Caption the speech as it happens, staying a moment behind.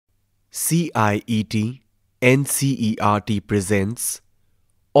CIET NCERT presents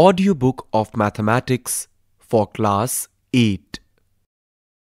Audiobook of Mathematics for Class 8.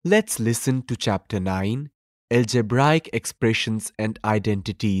 Let's listen to Chapter 9, Algebraic Expressions and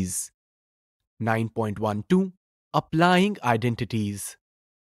Identities. 9.12 Applying Identities.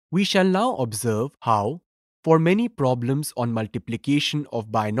 We shall now observe how, for many problems on multiplication of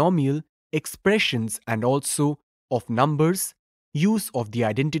binomial expressions and also of numbers, use of the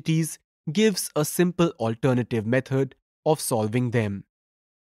identities gives a simple alternative method of solving them.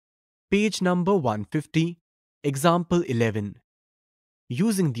 Page number 150, example 11.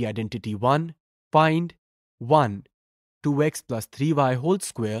 Using the identity 1, find 1, 2x plus 3y whole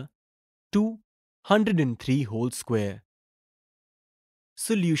square, 2, 103 whole square.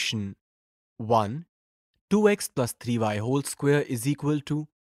 Solution 1. 2x plus 3y whole square is equal to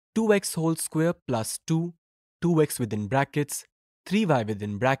 2x whole square plus 2, 2x within brackets, 3y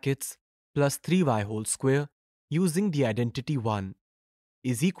within brackets, plus 3y whole square using the identity 1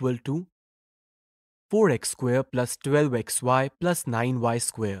 is equal to 4x square plus 12xy plus 9y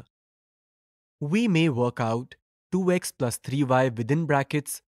square. We may work out 2x plus 3y within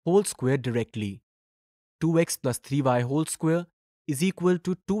brackets whole square directly. 2x plus 3y whole square is equal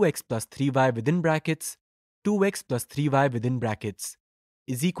to 2x plus 3y within brackets, 2x plus 3y within brackets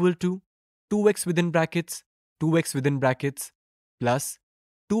is equal to 2x within brackets, 2x within brackets, plus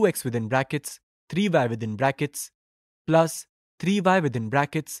 2x within brackets, 3y within brackets, plus 3y within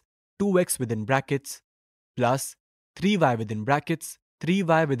brackets, 2x within brackets, plus 3y within brackets,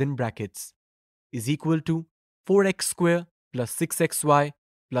 3y within brackets is equal to 4x square plus 6xy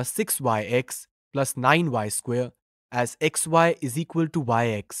plus 6yx plus 9y square, as xy is equal to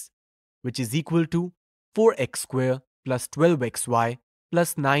yx, which is equal to 4x square plus 12xy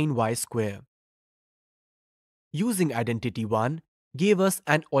plus 9y square. Using identity 1 gave us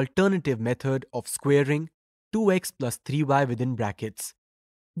an alternative method of squaring 2x plus 3y within brackets.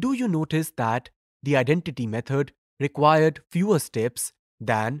 Do you notice that the identity method required fewer steps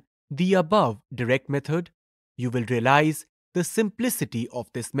than the above direct method? You will realize the simplicity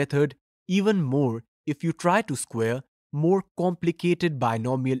of this method even more if you try to square more complicated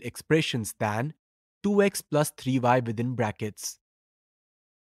binomial expressions than 2x plus 3y within brackets.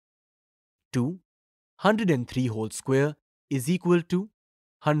 2. 103 whole square is equal to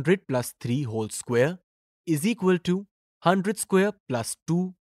 100 plus 3 whole square is equal to 100 square plus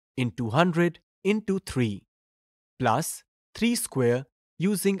 2 into 100 into 3 plus 3 square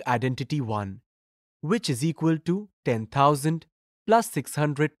using identity 1, which is equal to 10,000 plus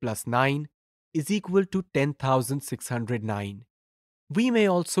 600 plus 9 is equal to 10,609. We may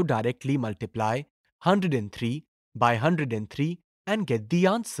also directly multiply 103 by 103 and get the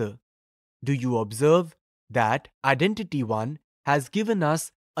answer. Do you observe that identity 1 has given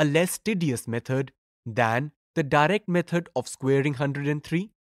us a less tedious method than the direct method of squaring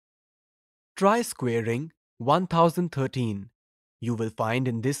 103? Try squaring 1013. You will find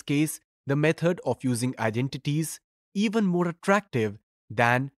in this case the method of using identities even more attractive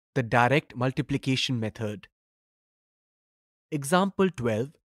than the direct multiplication method. Example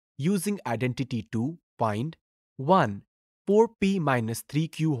 12. Using identity 2, find 1. 4p minus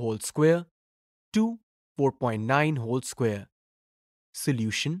 3q whole square, 2. 4.9 whole square.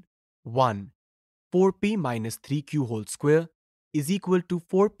 Solution 1. 4p minus 3q whole square is equal to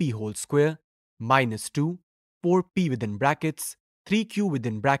 4p whole square minus 2, 4p within brackets, 3q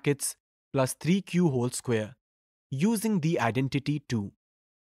within brackets, plus 3q whole square, using the identity 2,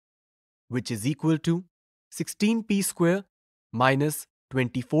 which is equal to 16p square minus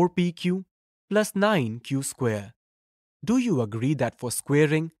 24pq plus 9q square. Do you agree that for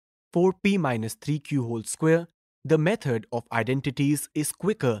squaring 4p minus 3q whole square, the method of identities is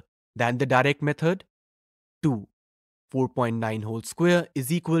quicker than the direct method? 2. 4.9 whole square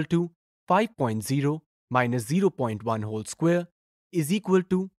is equal to 5.0 minus 0.1 whole square is equal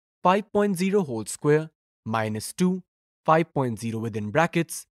to 5.0 whole square minus 2, 5.0 within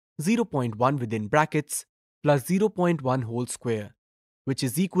brackets, 0.1 within brackets, plus 0.1 whole square, which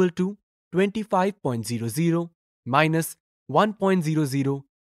is equal to 25.00 minus 1.00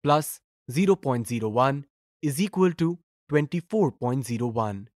 plus 0.01 is equal to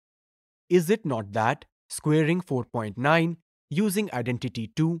 24.01. Is it not that squaring 4.9 using identity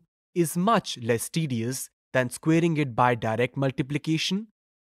 2 is much less tedious than squaring it by direct multiplication?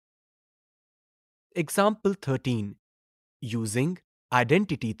 Example 13. Using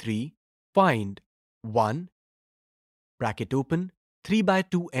identity 3, find 1. Bracket open, 3 by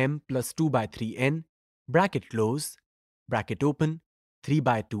 2m plus 2 by 3n, bracket close, bracket open, 3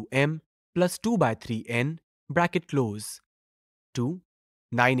 by 2m plus 2 by 3n, bracket close. 2.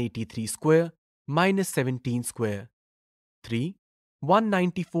 983 square minus 17 square. 3.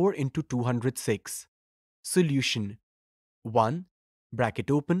 194 into 206. Solution. 1.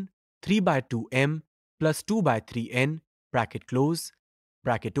 Bracket open. 3 by 2m plus 2 by 3n, bracket close,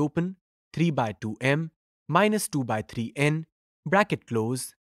 bracket open, 3 by 2m minus 2 by 3n, bracket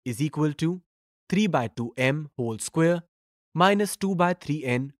close, is equal to 3 by 2m whole square minus 2 by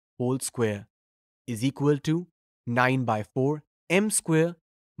 3n whole square is equal to 9 by 4 m square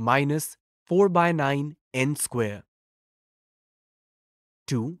minus 4 by 9 n square.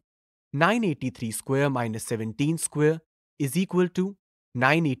 2. 983 square minus 17 square is equal to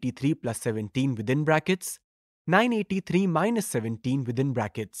 983 plus 17 within brackets, 983 minus 17 within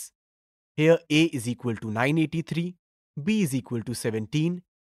brackets. Here a is equal to 983, b is equal to 17,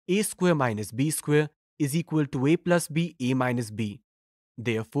 a square minus b square is equal to a plus b, a minus b.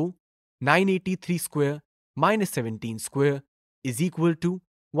 Therefore, 983 square minus 17 square is equal to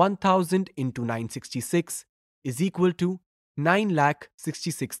 1000 into 966 is equal to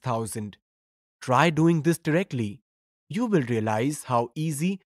 9,66,000. Try doing this directly. You will realize how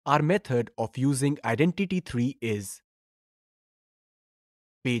easy our method of using identity 3 is.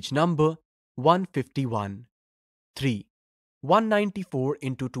 Page number 151. 3. 194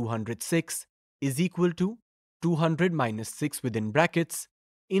 into 206 is equal to 200 minus 6 within brackets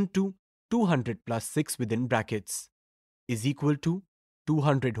into 200 plus 6 within brackets is equal to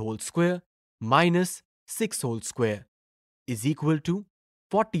 200 whole square minus 6 whole square is equal to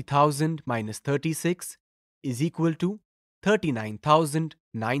 40,000 minus 36 is equal to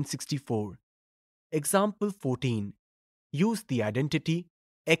 39,964. Example 14. Use the identity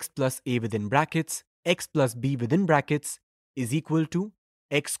x plus a within brackets, x plus b within brackets is equal to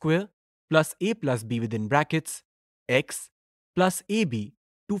x square plus a plus b within brackets, x plus ab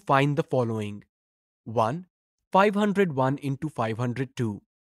to find the following. 1. 501 into 502.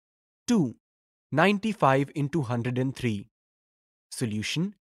 2. 95 into 103.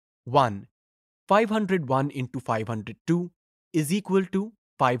 Solution. 1. 501 into 502 is equal to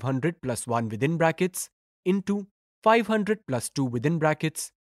 500 plus 1 within brackets into 500 plus 2 within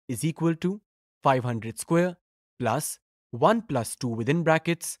brackets is equal to 500 square plus 1 plus 2 within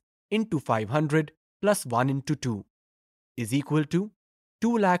brackets into 500 plus 1 into 2 is equal to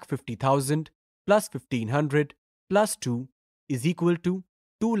 2,50,000 plus 1,500 plus 2 is equal to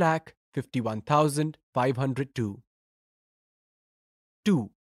 2,51,502. 2.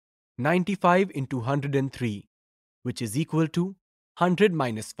 95 into 103, which is equal to 100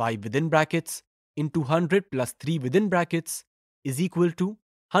 minus 5 within brackets into 100 plus 3 within brackets is equal to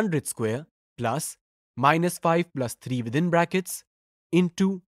 100 square plus minus 5 plus 3 within brackets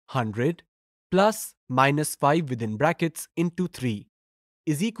into 100 plus minus 5 within brackets into 3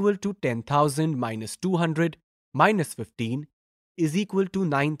 is equal to 10,000 minus 200 minus 15 is equal to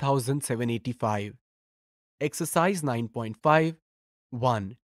 9,785. Exercise 9.5.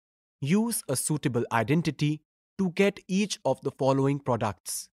 1. Use a suitable identity to get each of the following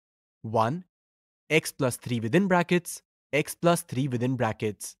products. 1. X plus 3 within brackets, x plus 3 within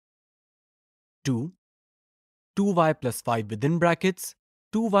brackets. 2. 2y plus 5 within brackets,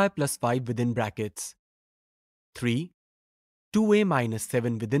 2y plus 5 within brackets. 3. 2a minus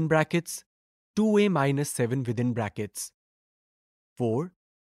 7 within brackets, 2a minus 7 within brackets. 4.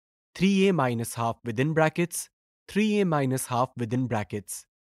 3a minus half within brackets, 3a minus half within brackets.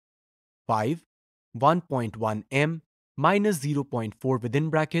 5. 1.1 m minus 0.4 within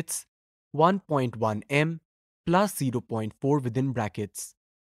brackets, 1.1 m plus 0.4 within brackets.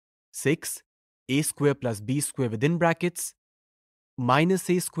 6. A square plus b square within brackets, minus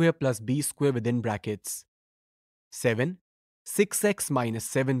a square plus b square within brackets. 7. 6x minus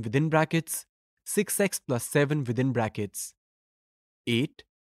 7 within brackets, 6x plus 7 within brackets. 8.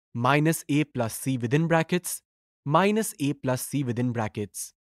 Minus a plus c within brackets, minus a plus c within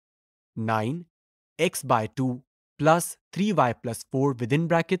brackets. 9. X by 2 plus 3y plus 4 within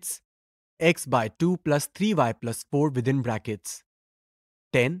brackets, x by 2 plus 3y plus 4 within brackets.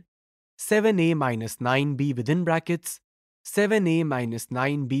 10. 7a minus 9b within brackets, 7a minus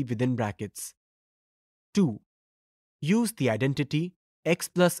 9b within brackets. 2. Use the identity x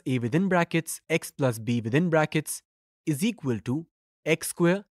plus a within brackets, x plus b within brackets is equal to x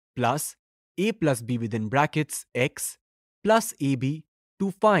square plus a plus b within brackets x plus ab to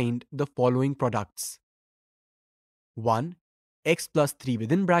find the following products. 1. X plus 3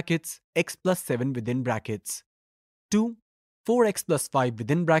 within brackets, x plus 7 within brackets. 2. 4x plus 5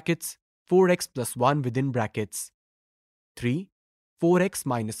 within brackets, 4x plus 1 within brackets. 3. 4x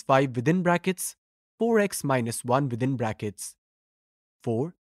minus 5 within brackets, 4x minus 1 within brackets.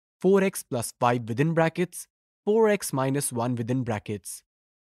 4. 4x plus 5 within brackets, 4x minus 1 within brackets.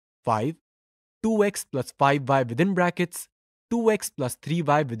 5. 2x plus 5y within brackets, 2x plus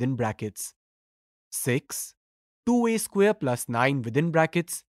 3y within brackets. 6. 2a square plus 9 within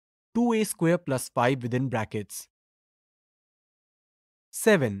brackets, 2a square plus 5 within brackets.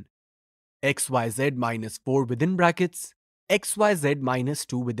 7. xyz minus 4 within brackets, xyz minus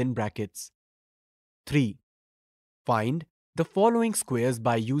 2 within brackets. 3. Find the following squares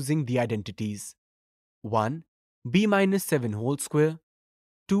by using the identities. 1. b minus 7 whole square.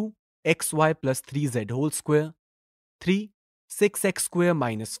 2. xy plus 3z whole square. 3. 6x square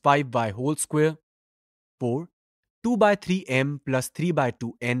minus 5y whole square. 4. 2 by 3m plus 3 by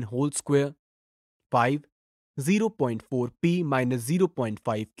 2n whole square. 5. 0.4p minus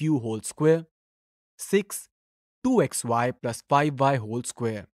 0.5q whole square. 6. 2xy plus 5y whole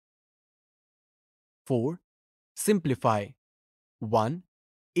square. 4. Simplify. 1.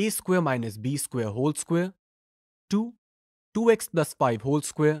 a square minus b square whole square. 2. 2x plus 5 whole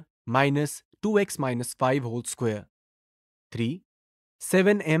square minus 2x minus 5 whole square. 3.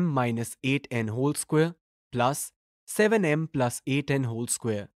 7m minus 8n whole square plus 7m plus 8n whole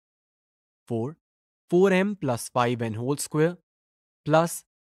square. 4. 4m plus 5n whole square plus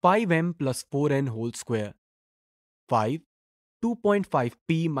 5m plus 4n whole square. 5.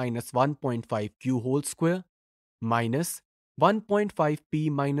 2.5p minus 1.5q whole square minus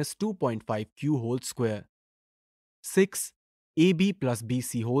 1.5p minus 2.5q whole square. 6. ab plus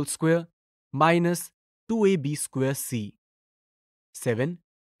bc whole square minus 2ab square c. 7.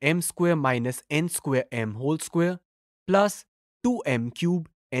 m square minus n square m whole square plus 2m cube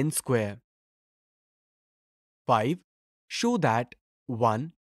n square. 5. Show that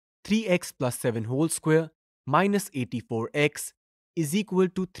 1. 3x plus 7 whole square minus 84x is equal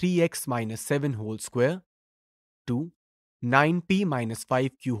to 3x minus 7 whole square. 2. 9p minus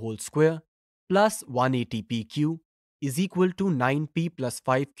 5q whole square plus 180pq is equal to 9p plus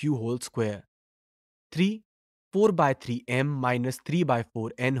 5q whole square. 3. 4 by 3m minus 3 by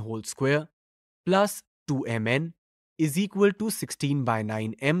 4n whole square plus 2mn is equal to 16 by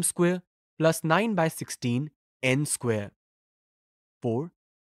 9m square plus 9 by 16 n square. 4.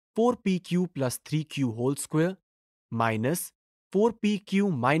 4pq plus 3q whole square minus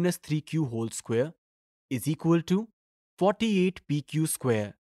 4pq minus 3q whole square is equal to 48pq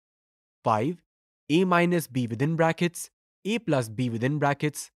square. 5. a minus b within brackets, a plus b within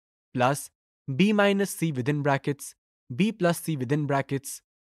brackets, plus b minus c within brackets, b plus c within brackets,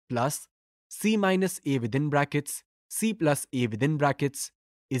 plus c minus a within brackets, c plus a within brackets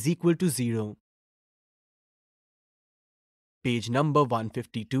is equal to 0. Page number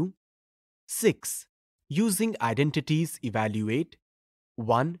 152. 6. Using identities evaluate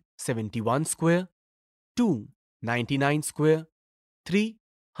 1. 71 square, 2. 99 square, 3.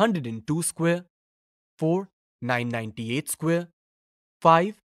 102 square, 4. 998 square,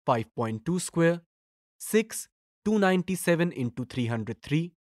 5. 5.2 square, 6. 297 into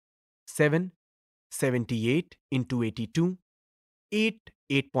 303, 7. 78 into 82, 8.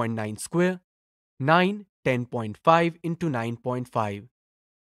 8.9 square, 9. 10.5 into 9.5.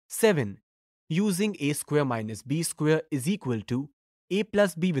 7. Using a square minus b square is equal to a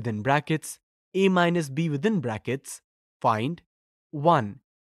plus b within brackets, a minus b within brackets, find 1.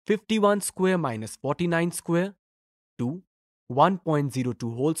 51 square minus 49 square, 2.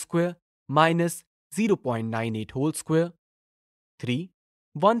 1.02 whole square minus 0.98 whole square, 3.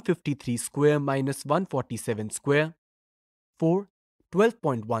 153 square minus 147 square, 4.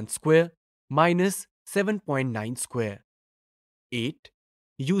 12.1 square minus 7.9 square, 8.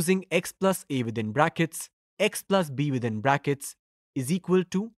 Using x plus a within brackets, x plus b within brackets is equal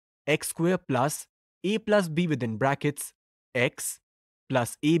to x square plus a plus b within brackets, x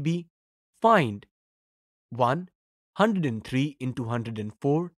plus ab, find 1. 103 into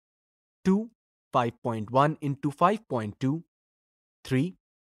 104, 2. 5.1 into 5.2, 3.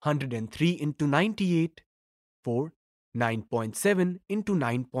 103 into 98, 4. 9.7 into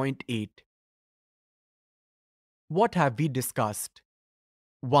 9.8. What have we discussed?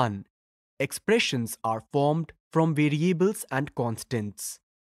 1. Expressions are formed from variables and constants.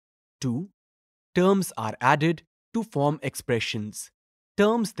 2. Terms are added to form expressions.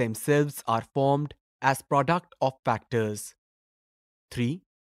 Terms themselves are formed as product of factors. 3.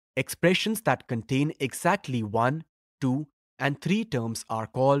 Expressions that contain exactly 1, 2, and 3 terms are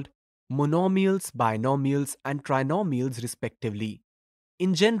called monomials, binomials, and trinomials respectively.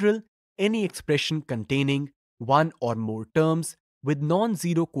 In general, any expression containing one or more terms with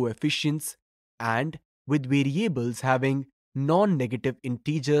non-zero coefficients and with variables having non-negative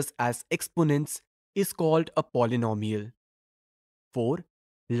integers as exponents is called a polynomial. 4.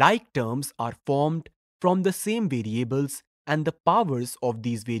 Like terms are formed from the same variables and the powers of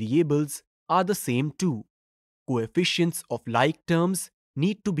these variables are the same too. Coefficients of like terms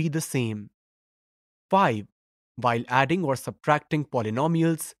need to be the same. 5. While adding or subtracting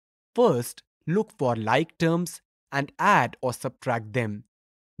polynomials, first look for like terms and add or subtract them.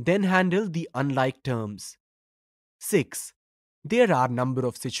 Then handle the unlike terms. 6. There are number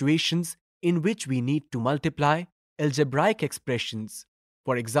of situations in which we need to multiply algebraic expressions.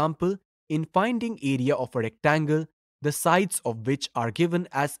 For example, in finding area of a rectangle, the sides of which are given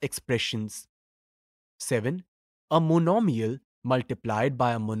as expressions. 7. A monomial multiplied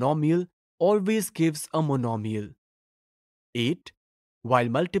by a monomial always gives a monomial. 8. While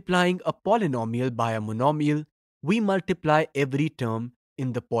multiplying a polynomial by a monomial, we multiply every term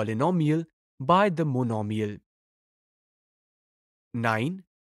in the polynomial by the monomial. 9.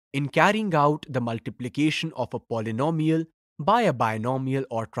 In carrying out the multiplication of a polynomial by a binomial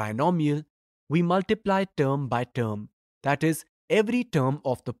or trinomial, we multiply term by term. That is, every term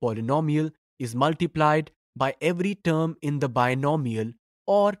of the polynomial is multiplied by every term in the binomial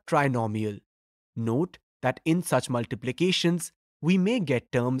or trinomial. Note that in such multiplications, we may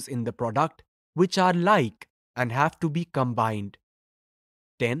get terms in the product which are like and have to be combined.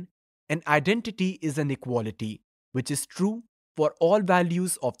 10. An identity is an equality, which is true for all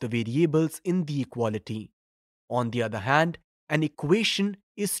values of the variables in the equality. On the other hand, an equation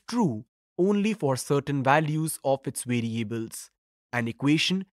is true only for certain values of its variables. An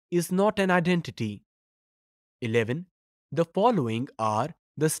equation is not an identity. 11. The following are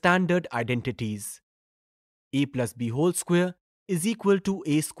the standard identities. A plus b whole square is equal to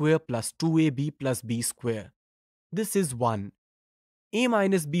a square plus 2ab plus b square. This is 1. A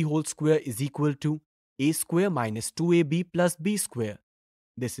minus b whole square is equal to a square minus 2ab plus b square.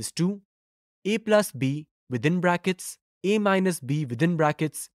 This is 2. A plus b within brackets, a minus b within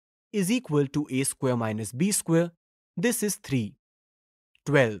brackets is equal to a square minus b square. This is 3.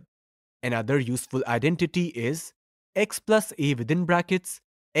 12. Another useful identity is x plus a within brackets,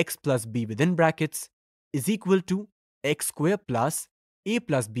 x plus b within brackets is equal to x square plus a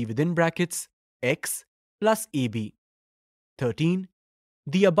plus b within brackets, x plus ab. 13.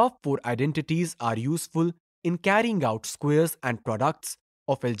 The above 4 identities are useful in carrying out squares and products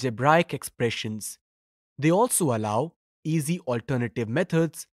of algebraic expressions. They also allow easy alternative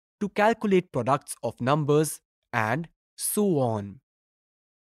methods to calculate products of numbers and so on.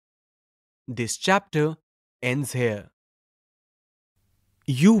 This chapter ends here.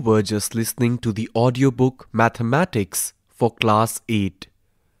 You were just listening to the audiobook Mathematics for Class 8.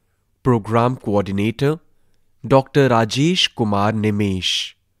 Program Coordinator Dr. Rajesh Kumar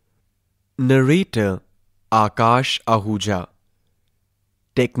Nimesh. Narrator Akash Ahuja.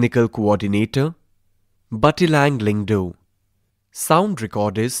 Technical Coordinator Batilang Lingdo. Sound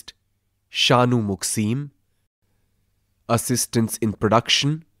Recordist Shanu Muksim. Assistants in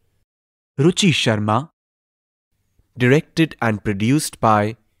Production Ruchi Sharma. Directed and produced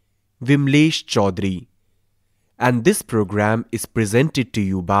by Vimlesh Chaudhary. And this program is presented to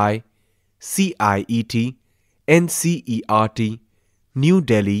you by CIET NCERT, New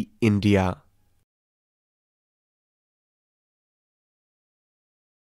Delhi, India.